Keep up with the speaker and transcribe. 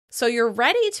So you're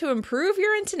ready to improve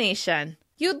your intonation.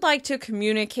 You'd like to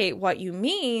communicate what you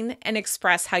mean and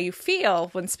express how you feel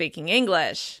when speaking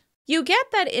English. You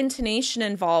get that intonation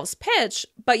involves pitch,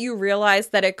 but you realize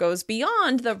that it goes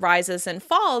beyond the rises and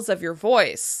falls of your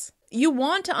voice. You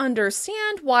want to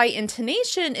understand why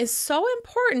intonation is so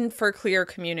important for clear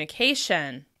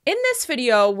communication. In this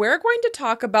video, we're going to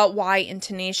talk about why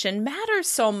intonation matters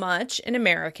so much in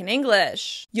American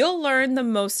English. You'll learn the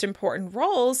most important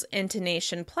roles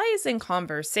intonation plays in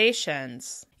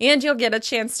conversations. And you'll get a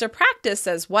chance to practice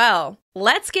as well.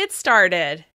 Let's get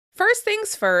started. First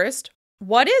things first,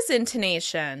 what is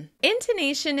intonation?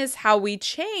 Intonation is how we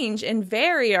change and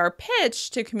vary our pitch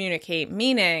to communicate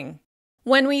meaning.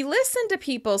 When we listen to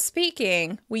people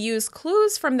speaking, we use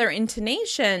clues from their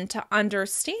intonation to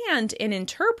understand and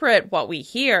interpret what we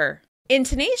hear.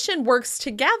 Intonation works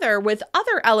together with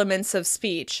other elements of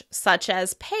speech, such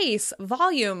as pace,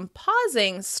 volume,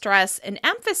 pausing, stress, and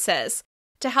emphasis,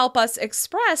 to help us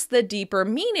express the deeper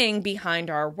meaning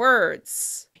behind our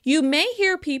words. You may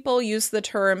hear people use the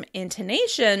term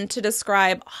intonation to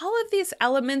describe all of these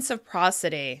elements of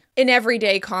prosody. In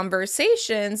everyday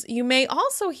conversations, you may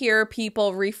also hear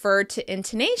people refer to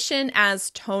intonation as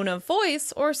tone of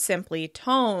voice or simply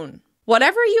tone.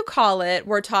 Whatever you call it,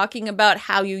 we're talking about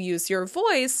how you use your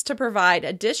voice to provide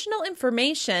additional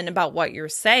information about what you're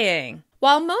saying.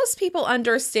 While most people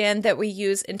understand that we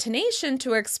use intonation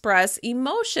to express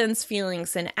emotions,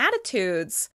 feelings, and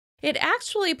attitudes, it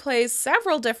actually plays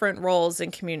several different roles in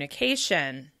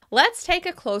communication. Let's take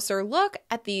a closer look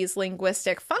at these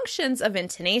linguistic functions of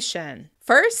intonation.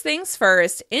 First things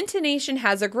first, intonation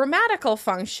has a grammatical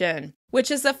function, which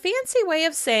is a fancy way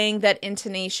of saying that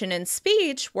intonation in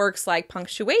speech works like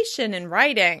punctuation in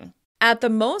writing. At the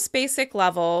most basic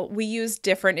level, we use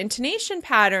different intonation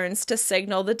patterns to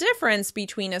signal the difference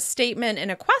between a statement and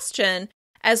a question,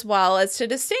 as well as to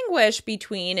distinguish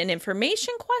between an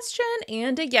information question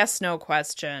and a yes-no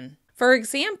question. For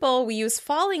example, we use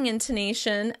falling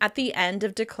intonation at the end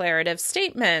of declarative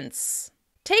statements.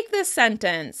 Take this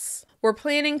sentence: we're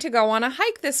planning to go on a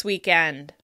hike this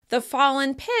weekend. The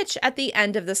fallen pitch at the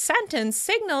end of the sentence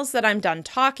signals that I'm done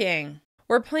talking.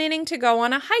 We're planning to go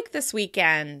on a hike this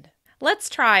weekend. Let's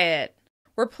try it.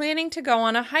 We're planning to go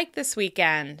on a hike this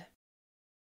weekend.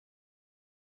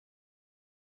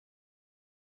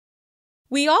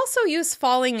 We also use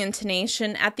falling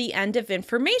intonation at the end of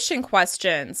information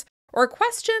questions, or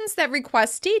questions that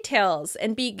request details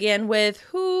and begin with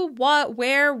who, what,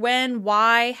 where, when,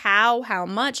 why, how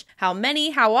much, how many,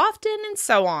 how often, and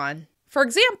so on. For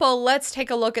example, let's take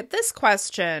a look at this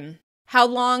question. How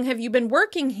long have you been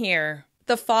working here?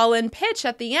 The fallen pitch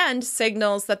at the end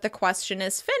signals that the question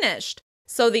is finished,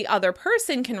 so the other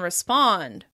person can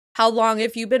respond. How long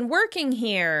have you been working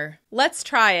here? Let's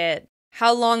try it.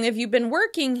 How long have you been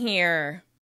working here?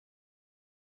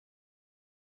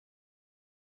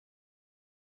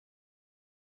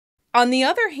 On the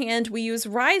other hand, we use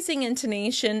rising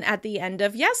intonation at the end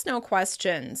of yes-no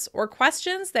questions, or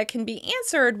questions that can be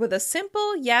answered with a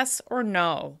simple yes or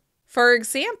no. For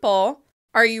example,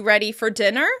 are you ready for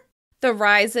dinner? The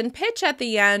rise in pitch at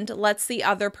the end lets the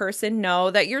other person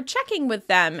know that you're checking with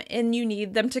them and you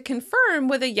need them to confirm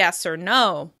with a yes or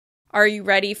no. Are you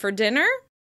ready for dinner?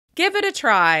 Give it a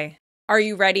try. Are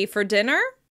you ready for dinner?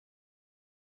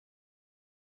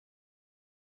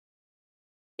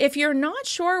 If you're not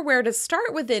sure where to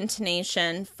start with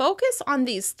intonation, focus on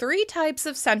these 3 types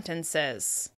of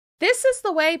sentences. This is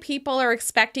the way people are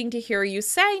expecting to hear you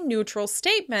say neutral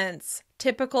statements,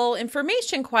 typical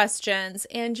information questions,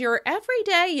 and your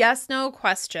everyday yes-no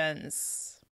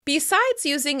questions. Besides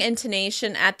using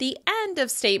intonation at the end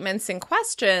of statements and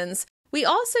questions, we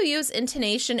also use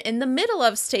intonation in the middle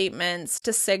of statements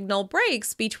to signal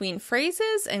breaks between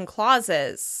phrases and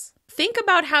clauses. Think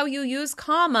about how you use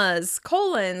commas,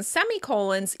 colons,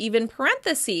 semicolons, even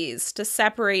parentheses to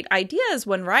separate ideas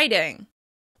when writing.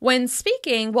 When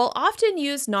speaking, we'll often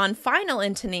use non-final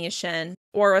intonation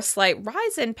or a slight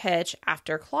rise in pitch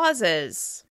after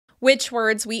clauses. Which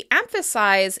words we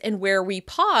emphasize and where we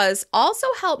pause also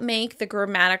help make the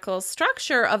grammatical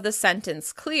structure of the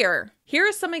sentence clear. Here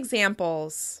are some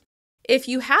examples. If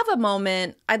you have a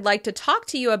moment, I'd like to talk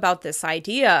to you about this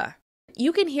idea.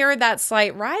 You can hear that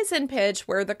slight rise in pitch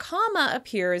where the comma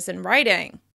appears in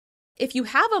writing. If you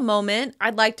have a moment,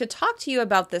 I'd like to talk to you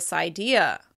about this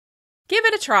idea. Give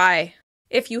it a try.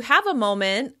 If you have a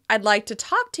moment, I'd like to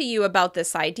talk to you about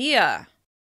this idea.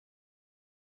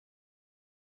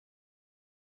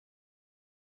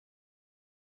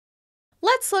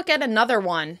 Let's look at another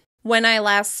one. When I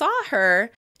last saw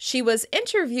her, she was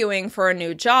interviewing for a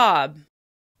new job.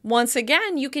 Once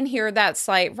again, you can hear that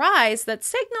slight rise that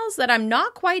signals that I'm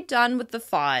not quite done with the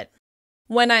thought.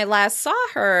 When I last saw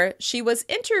her, she was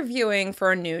interviewing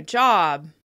for a new job.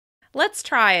 Let's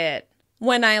try it.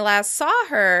 When I last saw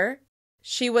her,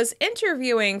 she was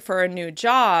interviewing for a new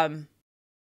job.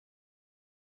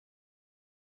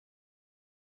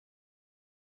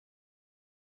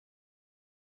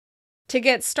 To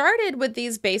get started with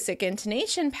these basic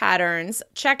intonation patterns,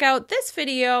 check out this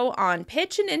video on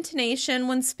pitch and intonation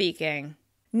when speaking.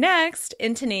 Next,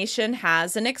 intonation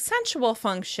has an accentual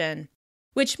function,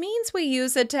 which means we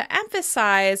use it to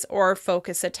emphasize or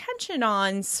focus attention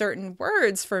on certain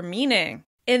words for meaning.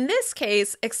 In this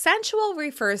case, accentual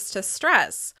refers to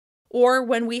stress, or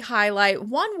when we highlight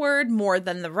one word more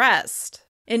than the rest.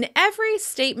 In every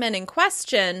statement in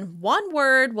question, one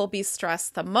word will be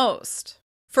stressed the most.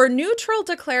 For neutral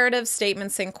declarative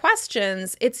statements and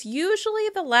questions, it's usually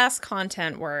the last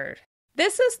content word.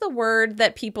 This is the word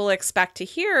that people expect to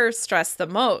hear stressed the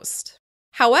most.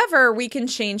 However, we can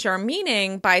change our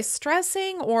meaning by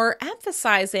stressing or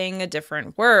emphasizing a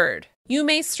different word. You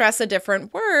may stress a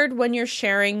different word when you're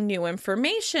sharing new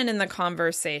information in the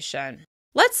conversation.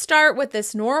 Let's start with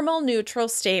this normal neutral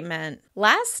statement.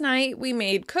 Last night we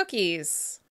made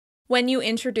cookies. When you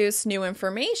introduce new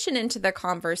information into the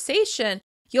conversation,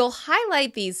 you'll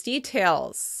highlight these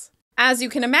details. As you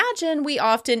can imagine, we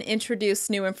often introduce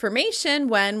new information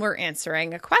when we're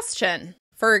answering a question.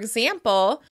 For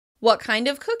example, what kind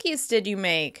of cookies did you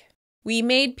make? We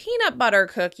made peanut butter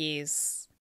cookies.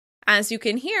 As you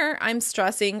can hear, I'm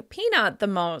stressing peanut the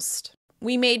most.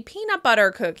 We made peanut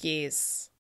butter cookies.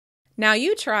 Now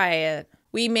you try it.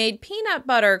 We made peanut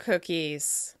butter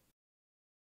cookies.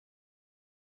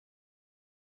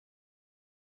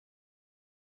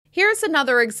 Here's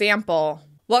another example.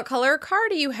 What color car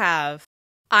do you have?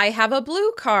 I have a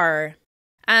blue car.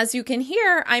 As you can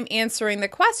hear, I'm answering the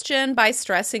question by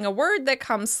stressing a word that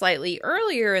comes slightly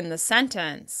earlier in the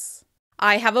sentence.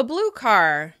 I have a blue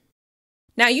car.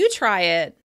 Now you try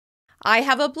it. I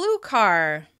have a blue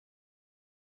car.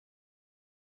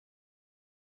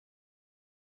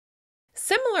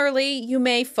 Similarly, you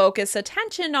may focus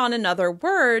attention on another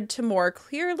word to more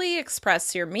clearly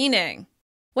express your meaning.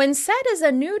 When said as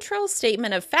a neutral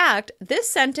statement of fact, this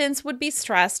sentence would be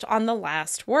stressed on the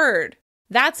last word.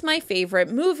 That's my favorite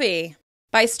movie.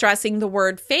 By stressing the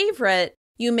word favorite,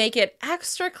 you make it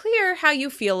extra clear how you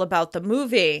feel about the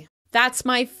movie. That's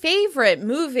my favorite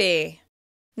movie.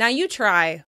 Now you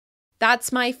try.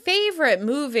 That's my favorite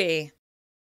movie.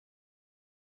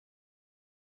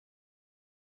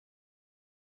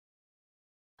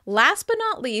 Last but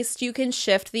not least, you can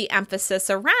shift the emphasis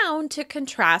around to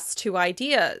contrast two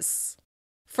ideas.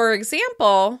 For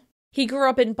example, he grew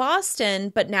up in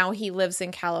Boston, but now he lives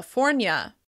in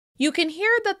California. You can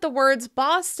hear that the words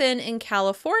Boston and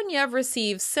California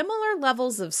receive similar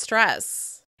levels of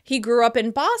stress. He grew up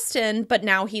in Boston, but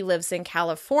now he lives in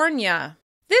California.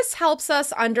 This helps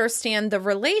us understand the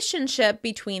relationship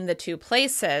between the two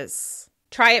places.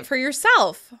 Try it for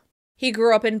yourself. He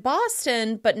grew up in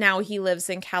Boston, but now he lives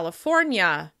in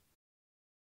California.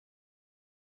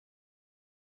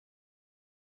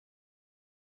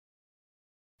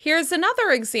 Here's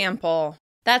another example.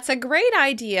 That's a great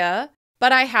idea,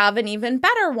 but I have an even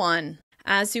better one.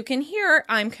 As you can hear,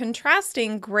 I'm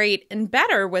contrasting great and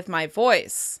better with my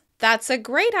voice. That's a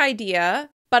great idea,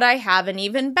 but I have an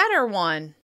even better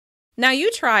one. Now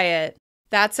you try it.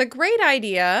 That's a great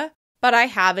idea, but I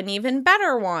have an even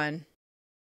better one.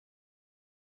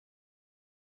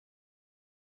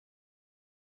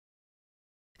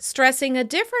 Stressing a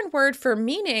different word for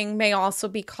meaning may also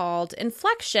be called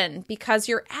inflection because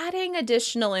you're adding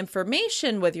additional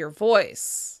information with your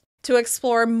voice. To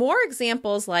explore more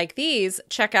examples like these,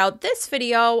 check out this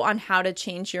video on how to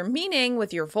change your meaning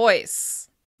with your voice.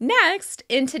 Next,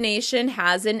 intonation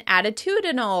has an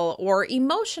attitudinal or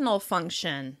emotional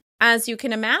function. As you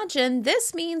can imagine,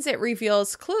 this means it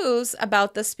reveals clues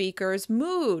about the speaker's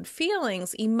mood,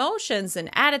 feelings, emotions,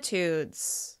 and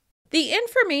attitudes. The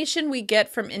information we get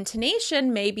from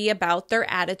intonation may be about their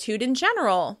attitude in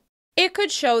general. It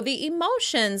could show the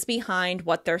emotions behind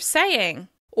what they're saying,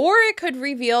 or it could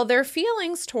reveal their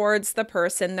feelings towards the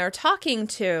person they're talking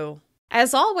to.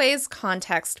 As always,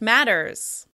 context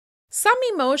matters. Some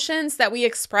emotions that we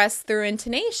express through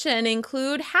intonation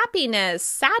include happiness,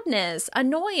 sadness,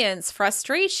 annoyance,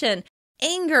 frustration,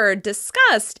 anger,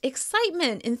 disgust,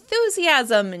 excitement,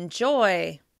 enthusiasm, and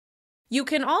joy. You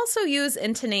can also use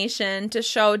intonation to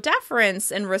show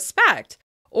deference and respect,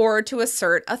 or to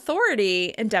assert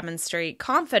authority and demonstrate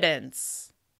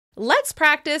confidence. Let's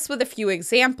practice with a few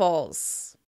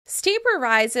examples. Steeper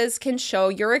rises can show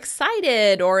you're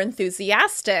excited or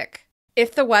enthusiastic.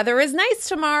 If the weather is nice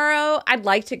tomorrow, I'd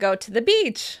like to go to the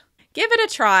beach. Give it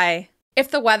a try.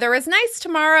 If the weather is nice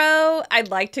tomorrow, I'd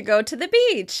like to go to the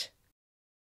beach.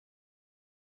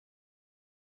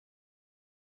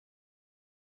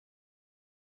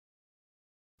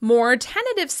 More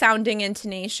tentative sounding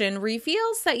intonation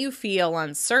reveals that you feel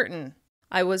uncertain.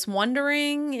 I was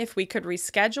wondering if we could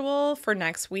reschedule for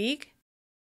next week.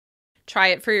 Try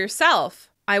it for yourself.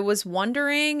 I was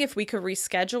wondering if we could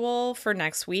reschedule for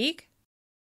next week.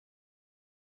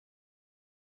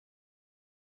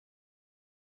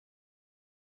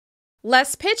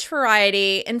 Less pitch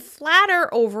variety and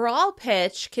flatter overall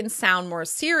pitch can sound more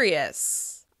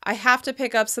serious. I have to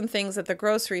pick up some things at the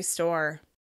grocery store.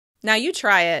 Now you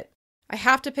try it. I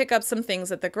have to pick up some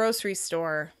things at the grocery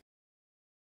store.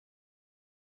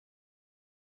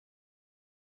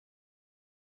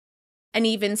 An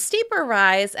even steeper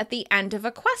rise at the end of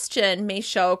a question may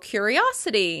show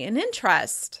curiosity and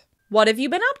interest. What have you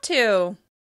been up to?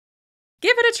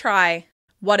 Give it a try.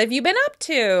 What have you been up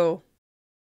to?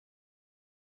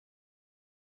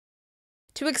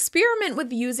 To experiment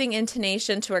with using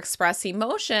intonation to express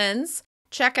emotions,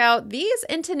 check out these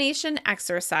intonation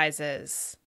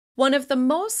exercises. One of the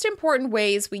most important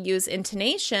ways we use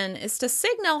intonation is to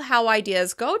signal how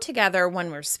ideas go together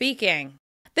when we're speaking.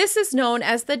 This is known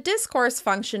as the discourse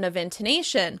function of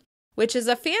intonation, which is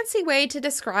a fancy way to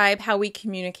describe how we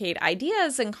communicate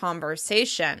ideas in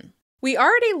conversation. We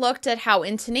already looked at how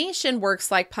intonation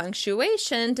works like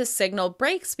punctuation to signal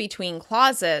breaks between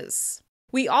clauses.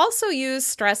 We also use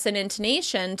stress and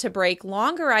intonation to break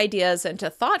longer ideas into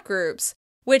thought groups,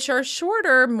 which are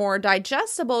shorter, more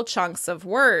digestible chunks of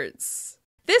words.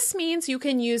 This means you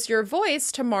can use your voice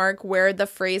to mark where the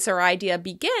phrase or idea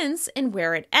begins and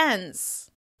where it ends.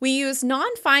 We use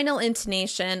non-final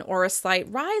intonation or a slight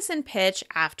rise in pitch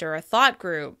after a thought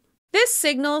group. This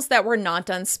signals that we're not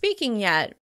done speaking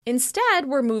yet. Instead,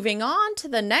 we're moving on to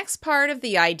the next part of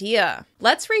the idea.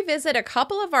 Let's revisit a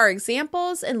couple of our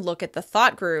examples and look at the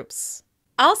thought groups.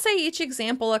 I'll say each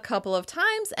example a couple of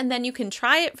times and then you can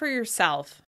try it for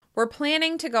yourself. We're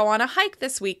planning to go on a hike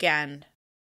this weekend.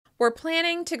 We're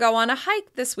planning to go on a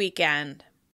hike this weekend.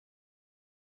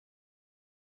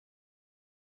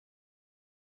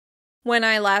 When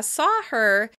I last saw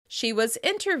her, she was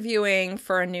interviewing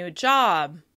for a new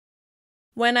job.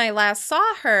 When I last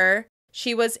saw her,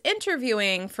 she was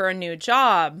interviewing for a new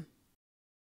job.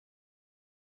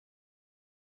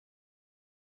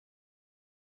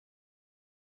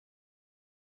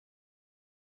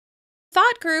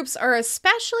 Thought groups are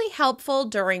especially helpful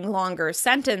during longer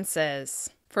sentences.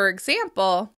 For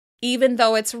example, even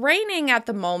though it's raining at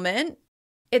the moment,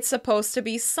 it's supposed to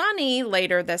be sunny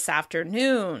later this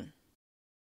afternoon.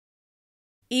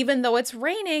 Even though it's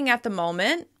raining at the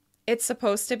moment, it's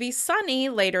supposed to be sunny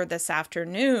later this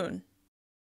afternoon.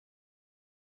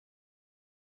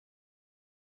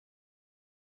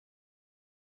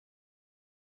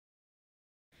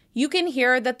 You can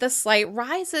hear that the slight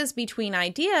rises between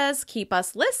ideas keep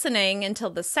us listening until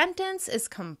the sentence is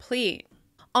complete.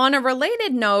 On a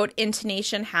related note,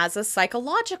 intonation has a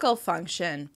psychological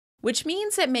function, which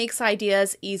means it makes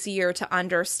ideas easier to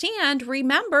understand,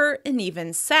 remember, and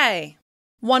even say.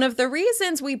 One of the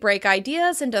reasons we break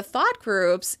ideas into thought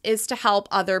groups is to help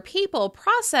other people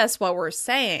process what we're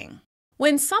saying.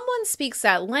 When someone speaks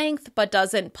at length but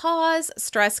doesn't pause,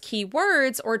 stress key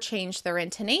words, or change their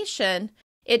intonation,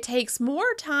 it takes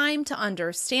more time to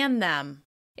understand them.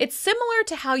 It's similar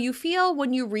to how you feel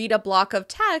when you read a block of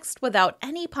text without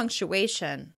any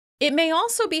punctuation. It may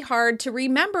also be hard to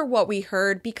remember what we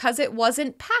heard because it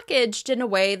wasn't packaged in a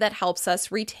way that helps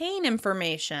us retain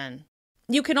information.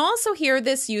 You can also hear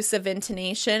this use of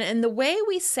intonation in the way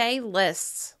we say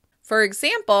lists. For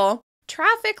example,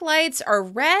 traffic lights are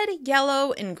red,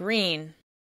 yellow, and green.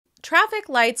 Traffic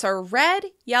lights are red,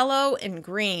 yellow, and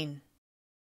green.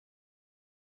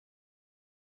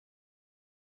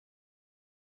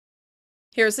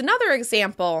 Here's another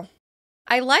example.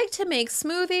 I like to make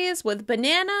smoothies with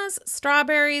bananas,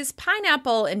 strawberries,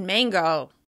 pineapple, and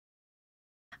mango.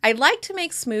 I like to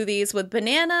make smoothies with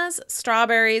bananas,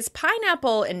 strawberries,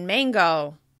 pineapple, and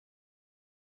mango.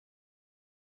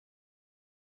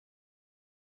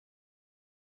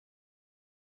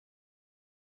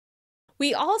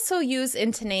 We also use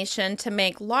intonation to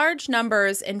make large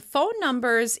numbers and phone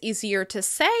numbers easier to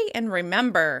say and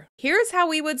remember. Here's how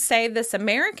we would say this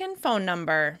American phone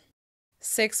number: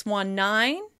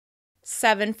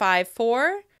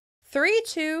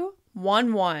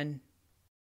 619-754-3211.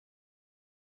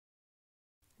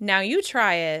 Now you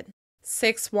try it.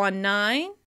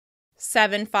 619-754-3211.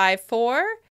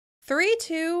 3,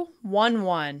 2, 1,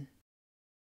 1.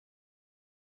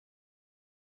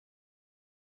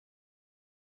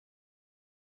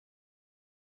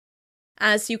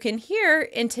 As you can hear,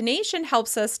 intonation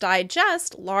helps us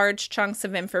digest large chunks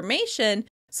of information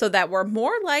so that we're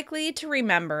more likely to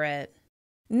remember it.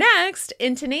 Next,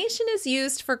 intonation is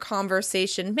used for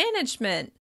conversation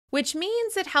management, which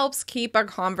means it helps keep a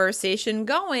conversation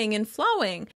going and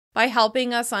flowing by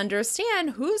helping us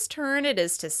understand whose turn it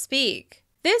is to speak.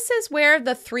 This is where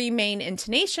the three main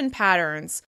intonation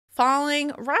patterns,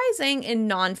 falling, rising, and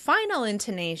non-final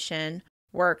intonation,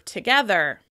 work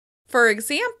together. For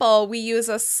example, we use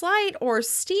a slight or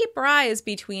steep rise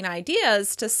between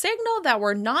ideas to signal that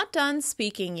we're not done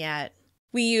speaking yet.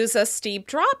 We use a steep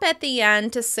drop at the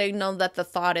end to signal that the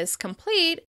thought is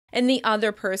complete and the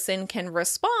other person can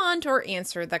respond or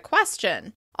answer the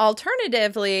question.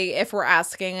 Alternatively, if we're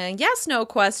asking a yes/no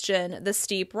question, the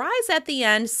steep rise at the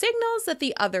end signals that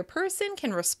the other person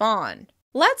can respond.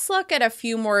 Let's look at a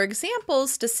few more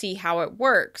examples to see how it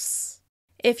works.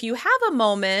 If you have a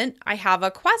moment, I have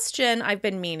a question I've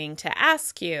been meaning to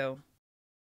ask you.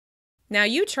 Now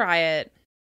you try it.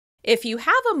 If you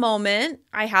have a moment,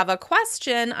 I have a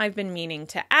question I've been meaning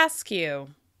to ask you.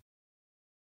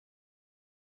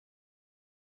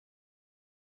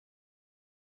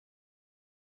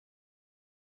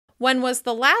 When was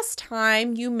the last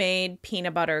time you made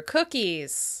peanut butter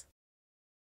cookies?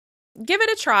 Give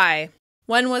it a try.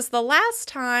 When was the last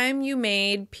time you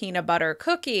made peanut butter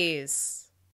cookies?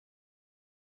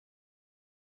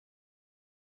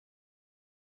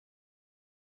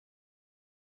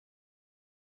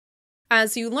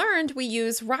 As you learned, we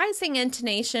use rising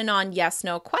intonation on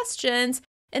yes/no questions,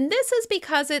 and this is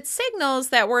because it signals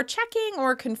that we're checking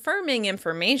or confirming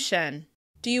information.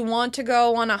 Do you want to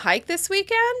go on a hike this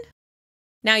weekend?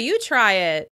 Now you try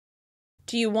it.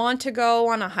 Do you want to go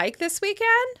on a hike this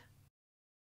weekend?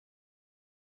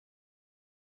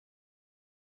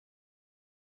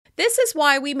 This is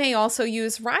why we may also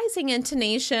use rising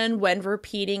intonation when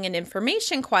repeating an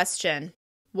information question.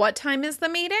 What time is the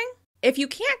meeting? If you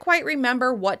can't quite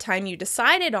remember what time you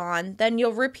decided on, then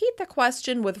you'll repeat the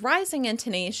question with rising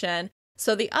intonation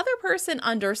so the other person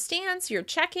understands you're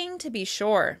checking to be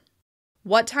sure.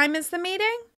 What time is the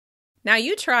meeting? Now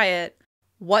you try it.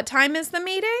 What time is the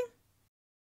meeting?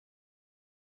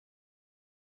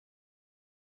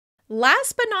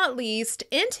 Last but not least,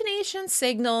 intonation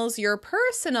signals your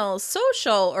personal,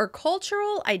 social, or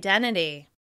cultural identity.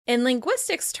 In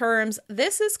linguistics terms,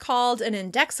 this is called an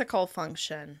indexical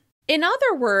function. In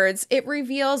other words, it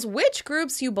reveals which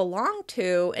groups you belong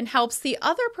to and helps the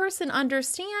other person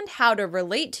understand how to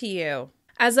relate to you.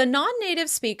 As a non-native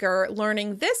speaker,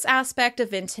 learning this aspect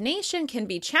of intonation can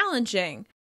be challenging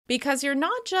because you're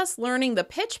not just learning the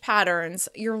pitch patterns,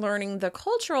 you're learning the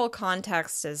cultural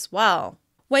context as well.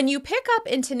 When you pick up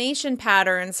intonation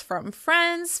patterns from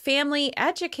friends, family,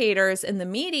 educators, and the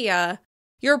media,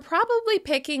 you're probably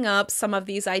picking up some of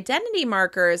these identity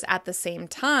markers at the same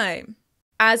time.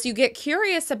 As you get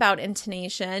curious about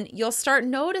intonation, you'll start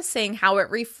noticing how it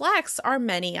reflects our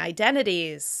many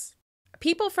identities.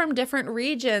 People from different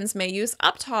regions may use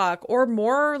uptalk or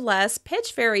more or less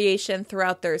pitch variation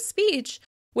throughout their speech,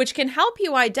 which can help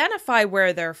you identify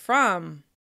where they're from.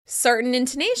 Certain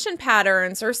intonation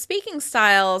patterns or speaking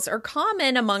styles are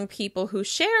common among people who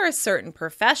share a certain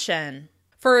profession.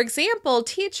 For example,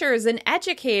 teachers and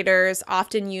educators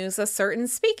often use a certain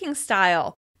speaking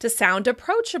style to sound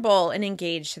approachable and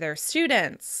engage their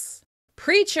students.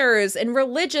 Preachers and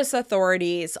religious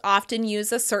authorities often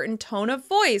use a certain tone of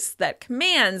voice that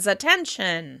commands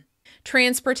attention.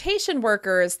 Transportation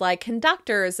workers like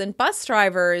conductors and bus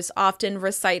drivers often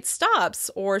recite stops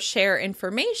or share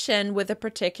information with a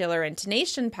particular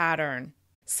intonation pattern.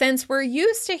 Since we're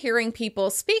used to hearing people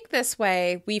speak this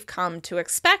way, we've come to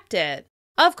expect it.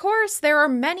 Of course, there are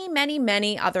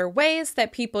many other ways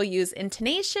that people use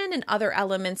intonation and other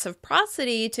elements of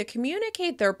prosody to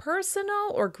communicate their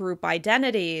personal or group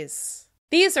identities.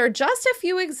 These are just a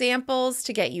few examples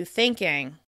to get you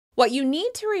thinking. What you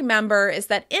need to remember is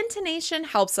that intonation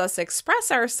helps us express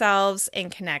ourselves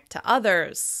and connect to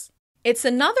others. It's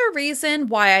another reason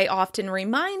why I often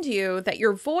remind you that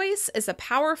your voice is a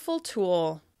powerful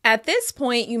tool. At this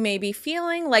point, you may be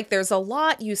feeling like there's a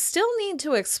lot you still need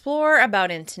to explore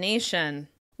about intonation.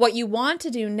 What you want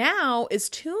to do now is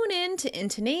tune in to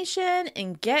intonation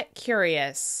and get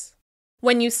curious.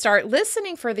 When you start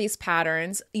listening for these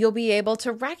patterns, you'll be able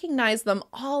to recognize them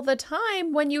all the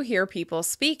time when you hear people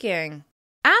speaking.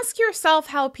 Ask yourself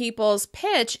how people's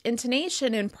pitch,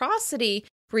 intonation, and prosody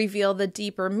reveal the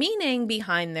deeper meaning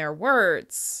behind their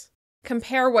words.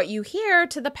 Compare what you hear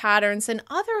to the patterns in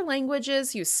other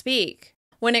languages you speak.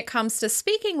 When it comes to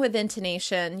speaking with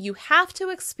intonation, you have to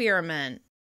experiment.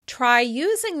 Try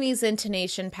using these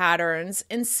intonation patterns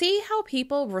and see how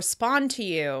people respond to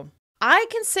you. I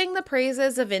can sing the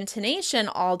praises of intonation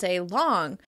all day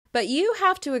long, but you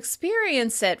have to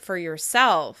experience it for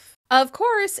yourself. Of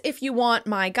course, if you want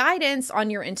my guidance on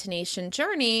your intonation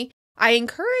journey, I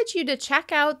encourage you to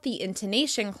check out the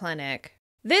Intonation Clinic.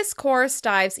 This course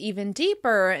dives even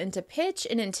deeper into pitch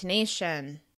and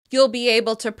intonation. You'll be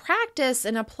able to practice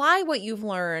and apply what you've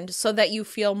learned so that you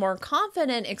feel more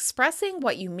confident expressing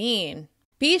what you mean.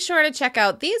 Be sure to check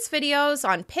out these videos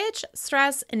on pitch,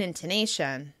 stress, and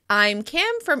intonation. I'm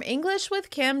Kim from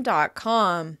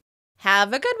EnglishWithKim.com.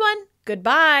 Have a good one.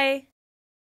 Goodbye.